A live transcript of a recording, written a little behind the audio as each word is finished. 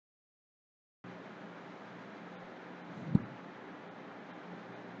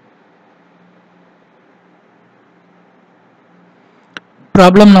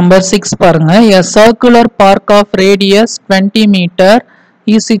Problem number 6 பாருங்க. A circular park of radius 20 meter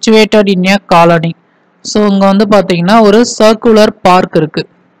is situated in a colony. So இங்க வந்து பாத்தீங்கன்னா ஒரு circular park இருக்கு.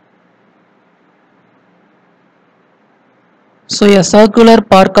 So a circular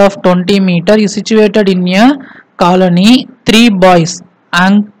park of 20 meter is situated in a colony. 3 boys,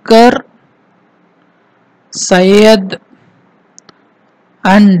 Anchor, Syed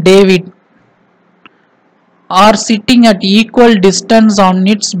and David are sitting at equal distance on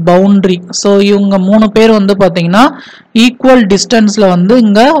its boundary. So இவங்க மூணு பேர் வந்து பாத்தீங்கன்னா ஈக்குவல் டிஸ்டன்ஸ்ல வந்து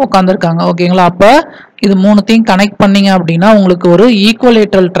இங்க உட்கார்ந்திருக்காங்க. ஓகேங்களா? அப்ப இது மூணுத்தையும் கனெக்ட் பண்ணீங்க அப்படின்னா உங்களுக்கு ஒரு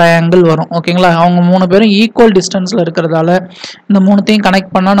ஈக்குவலேட்டரல் ட்ரையாங்கிள் வரும். ஓகேங்களா? அவங்க மூணு பேரும் ஈக்குவல் டிஸ்டன்ஸ்ல இருக்கிறதால இந்த மூணுத்தையும்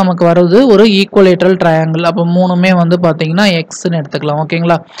கனெக்ட் பண்ணா நமக்கு வருது ஒரு ஈக்குவலேட்டரல் ட்ரையாங்கிள். அப்ப மூணுமே வந்து பாத்தீங்கன்னா எக்ஸ்ன்னு எடுத்துக்கலாம்.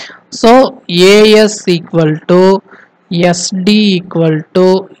 ஓகேங்களா? So AS equal to SD equal to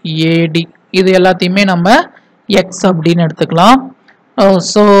AD. இது எல்லாத்தையுமே நம்ம x அப்படின்னு எடுத்துக்கலாம்.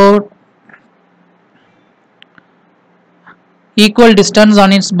 So equal distance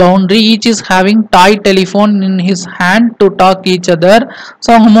on its boundary, each is having toy telephone in his hand to talk each other. So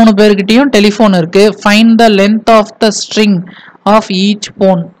அவங்க மூணு பேர்கிட்டயும் டெலிஃபோன் இருக்கு. Find the length of the string of each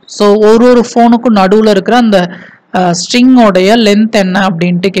phone. So ஒரு ஃபோனுக்கும் நடுவுல இருக்கிற அந்த ஸ்ட்ரிங் உடைய length என்ன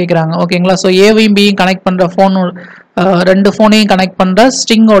அப்படின்ட்டு கேக்குறாங்க. ஓகேங்களா? ஸோ ஏவையும் பியும் கனெக்ட் பண்ற ஃபோன் ரெண்டு ஃபோனையும் கனெக்ட் பண்ற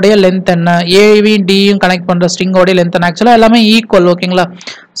ஸ்ட்ரிங் உடைய லென்த் என்ன, ஏவையும் டியும் கனெக்ட் பண்ற ஸ்ட்ரிங் உடைய லென்த் என்ன, ஆக்சுவலா எல்லாமே ஈக்குவல். ஓகேங்களா?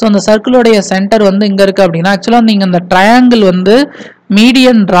 ஸோ அந்த சர்க்கிளோடைய சென்டர் வந்து இங்க இருக்கு அப்படின்னா ஆக்சுவலா நீங்க இந்த ட்ரையாங்கிள் வந்து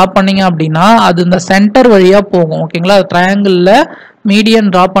மீடியன் டிரா பண்ணீங்க அப்படின்னா அது இந்த சென்டர் வழியா போகும். ஓகேங்களா? ட்ரையாங்கிள்ல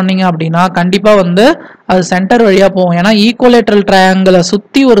மீடியன் டிரா பண்ணீங்க அப்படின்னா கண்டிப்பா வந்து அது சென்டர் வழியா போகும். ஏன்னா ஈக்குவலேட்டரல் ட்ரையாங்கிளை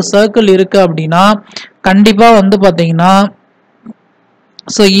சுத்தி ஒரு சர்க்கிள் இருக்கு அப்படின்னா கண்டிப்பா வந்து பாத்தீங்கன்னா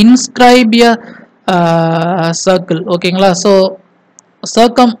ஸோ இன்ஸ்கிரைப் சர்க்கிள். ஓகேங்களா? ஸோ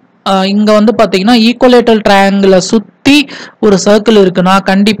சர்க்கம் இங்க வந்து பாத்தீங்கன்னா ஈக்குவலேட்டரல் ட்ரையாங்கிளை சுத்தி ஒரு சர்க்கிள் இருக்குன்னா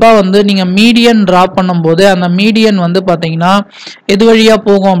கண்டிப்பா வந்து நீங்க மீடியன் டிரா பண்ணும்போது அந்த மீடியன் வந்து பாத்தீங்கன்னா எது வழியா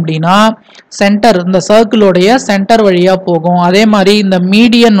போகும் அப்படின்னா சென்டர், இந்த சர்க்கிளோடைய சென்டர் வழியா போகும். அதே மாதிரி இந்த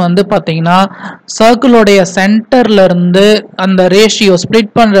மீடியன் வந்து பாத்தீங்கன்னா சர்க்கிளோடைய சென்டர்ல இருந்து அந்த ரேஷியோ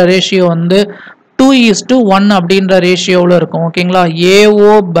ஸ்பிளிட் பண்ற ரேஷியோ வந்து 2:1 அப்படின்ற ரேஷியோவில் இருக்கும். ஓகேங்களா?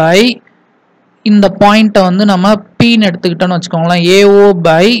 AO பை இந்த பாயிண்ட்டை வந்து நம்ம Pன்னு எடுத்துக்கிட்டோம்னு வச்சுக்கோங்களேன். AO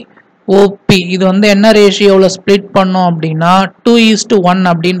பை OP இது வந்து என்ன ரேஷியோவில் ஸ்பிளிட் பண்ணும் அப்படின்னா 2:1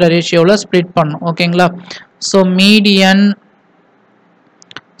 அப்படின்ற ரேஷியோவில் ஸ்பிளிட் பண்ணும். ஓகேங்களா? So median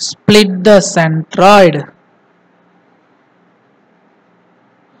split the centroid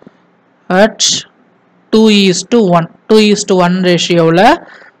at 2:1 ரேஷியோவில்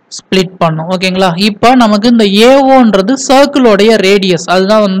ஸ்பிளிட் பண்ணும். ஓகேங்களா? இப்போ நமக்கு இந்த ஏஓன்றது சர்க்கிளோடைய ரேடியஸ்,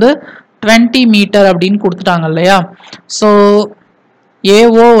 அதுதான் வந்து 20 மீட்டர் அப்படின்னு கொடுத்துட்டாங்க இல்லையா? ஸோ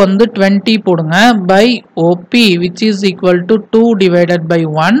ஏஓ வந்து 20 போடுங்க by OP which is equal to 2 divided by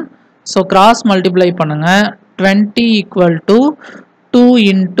 1. So cross multiply பண்ணுங்க. 20 ஈக்குவல் டு 2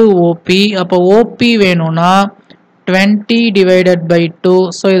 இன்ட்டு ஓபி. அப்போ ஓபி வேணும்னா 20 டிவைடட் பை 2.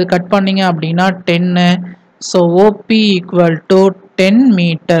 ஸோ இது கட் பண்ணீங்க அப்படின்னா 10. So OP equal to 10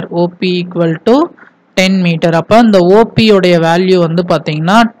 metre. OP equal to 10 metre. அப்போ இந்த ஓபி உடைய வேல்யூ வந்து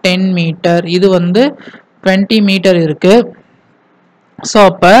பார்த்தீங்கன்னா 10 மீட்டர். இது வந்து 20 மீட்டர் இருக்கு. ஸோ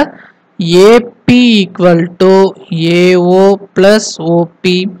அப்போ AB equal to AO plus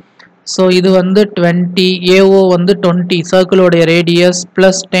OP. So இது வந்து 20, ஏஓ வந்து 20 சர்க்கிளோடைய ரேடியஸ்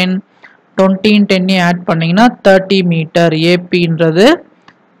பிளஸ் 10, 20 10 ஆட் பண்ணீங்கன்னா 30 மீட்டர். ஏபின்றது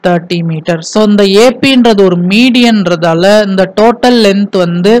 30 மீட்டர். ஸோ இந்த ஏபின்றது ஒரு மீடியன்றதால இந்த டோட்டல் லென்த்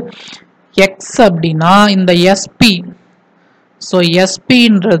வந்து எக்ஸ் அப்படின்னா இந்த எஸ்பி, ஸோ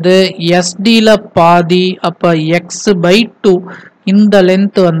எஸ்பின்றது எஸ்டியில் பாதி, அப்போ எக்ஸ் பை 2. இந்த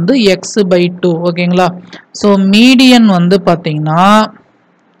லென்த் வந்து எக்ஸ் பை 2. ஓகேங்களா? ஸோ மீடியன் வந்து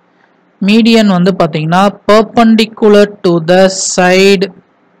பார்த்தீங்கன்னா perpendicular to the side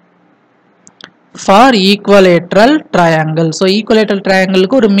for equilateral triangle. So equilateral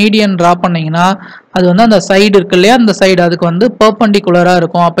ட்ரையாங்கிளுக்கு ஒரு மீடியன் ட்ரா பண்ணீங்கன்னா அது வந்து அந்த சைடு இருக்கு இல்லையா, அந்த சைடு அதுக்கு வந்து பெர்பெண்டிகுலரா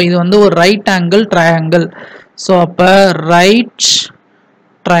இருக்கும். அப்போ இது வந்து ஒரு ரைட் ஆங்கிள் ட்ரையாங்கிள். ஸோ அப்போ right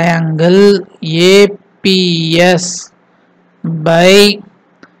triangle ABS by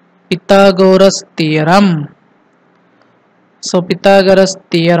Pythagoras theorem. So Pythagoras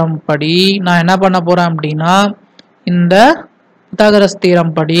theorem படி நான் என்ன பண்ண போறேன் அப்படின்னா இந்த பித்தாகரஸ்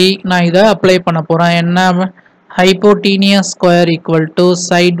தியரம் படி நான் இதை அப்ளை பண்ண போறேன். என்ன, hypotenuse square equal to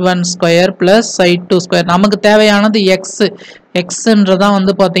side 1 square plus side 2 square. நமக்கு தேவையானது எக்ஸ். எக்ஸ்ன்றதான்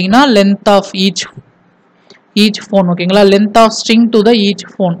வந்து பார்த்தீங்கன்னா லென்த் ஆஃப் ஈச் ஃபோன். ஓகேங்களா? Length of string to the each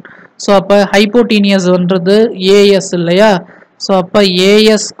phone. So அப்போ ஹைப்போட்டீனியஸ்ன்றது ஏஎஸ் இல்லையா? ஸோ அப்போ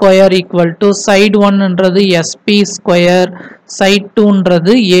as square equal to side 1ன்றது SP square, side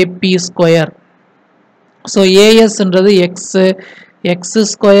 2ன்றது AP square. So AS ன்றது x, x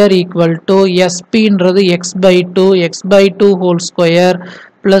square equal to SP ன்றது x by 2, x by 2 whole square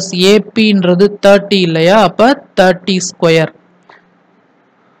plus AP ன்றது 30 இல்லையா, அப்ப 30 square.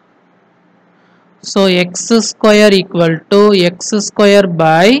 So x square equal to x square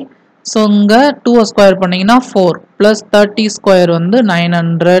by, so இங்க 2 square பண்ணீங்கன்னா 4 plus 30 square வந்து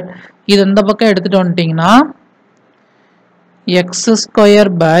 900. இது இந்த பக்கம் எடுத்துட்டு வந்துட்டீங்கன்னா x square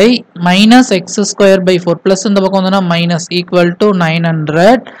by minus x square by 4 plus இந்த பக்கம் வந்தனா minus equal to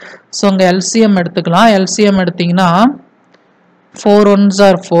 900. so இங்க LCM எடுத்துக்கலாம். LCM எடுத்தீங்கன்னா 4 ones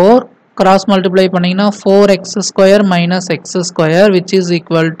are 4, cross multiply பண்ணீங்கன்னா 4x square minus x square which is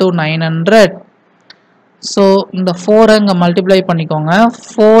equal to 900. so இந்த 4 இங்க multiply பண்ணிக்கோங்க.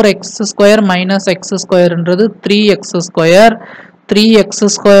 4x square minus x square ன்றது 3x square, 3x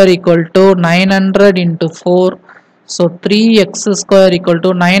square equal to 900 into 4. so 3x square equal to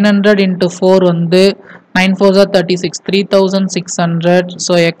 900 into 4 வந்து 9 4s are 36, 3600.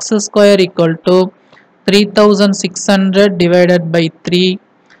 so x square equal to 3600 divided by 3.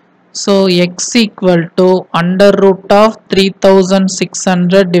 so x equal to under root of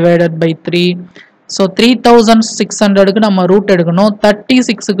 3600 divided by 3. so 3600 க்கு நம்ம root எடுக்கணும்.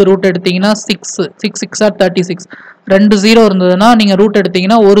 36 க்கு root எடுத்தீங்கன்னா 6, 6 6 are 36. ரெண்டு 0 இருந்ததுன்னா நீங்க root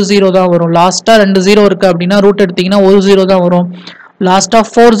எடுத்தீங்கன்னா ஒரு 0 தான் வரும். லாஸ்டா 2 0 இருக்கு அப்படின்னா ரூட் எடுத்தீங்கன்னா ஒரு 0 தான் வரும். லாஸ்டா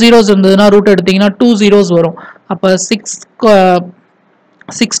 4 zeros இருந்ததுன்னா ரூட் எடுத்தீங்கன்னா 2 zeros வரும். அப்ப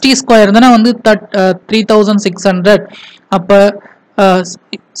 60 ஸ்கொயர் இருந்தா வந்து 3600. அப்ப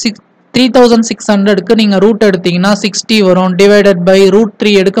 3600 க்கு நீங்க ரூட் எடுத்தீங்கன்னா 60 வரும். டிவைடட் பை ரூட்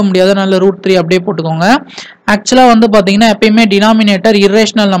 3 எடுக்க முடியாது, அதனால ரூட் 3 அப்படியே போட்டுக்கோங்க. ஆக்சுவலா வந்து பாத்தீங்கன்னா எப்பயுமே டினாமினேட்டர்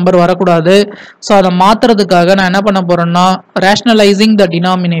இரேஷனல் நம்பர் வரக்கூடாது. ஸோ அதை மாத்துறதுக்காக நான் என்ன பண்ண போறேன்னா ரேஷனலைசிங் த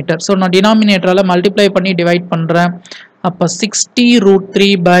டினாமினேட்டர். ஸோ நான் டினாமினேட்டரால மல்டிப்ளை பண்ணி டிவைட் பண்றேன். அப்ப 60 root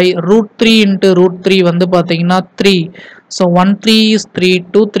 3 by root 3 into root 3 வந்து பாத்தீங்கன்னா 3. so 1 3 is 3,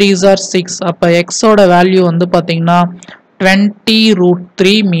 2 3s are 6. அப்ப x ஓட வேல்யூ வந்து பாத்தீங்கன்னா 20 root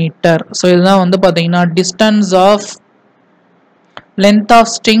 3 meter. so இதுதான் வந்து பாத்தீங்கன்னா distance of length of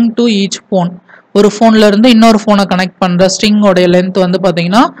string to each phone. ஒரு போன்ல இருந்து இன்னொரு போனை கனெக்ட் பண்ற ஸ்ட்ரிங் உடைய லென்த் வந்து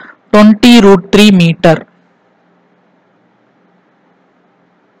பாத்தீங்கன்னா 20 root 3 meter.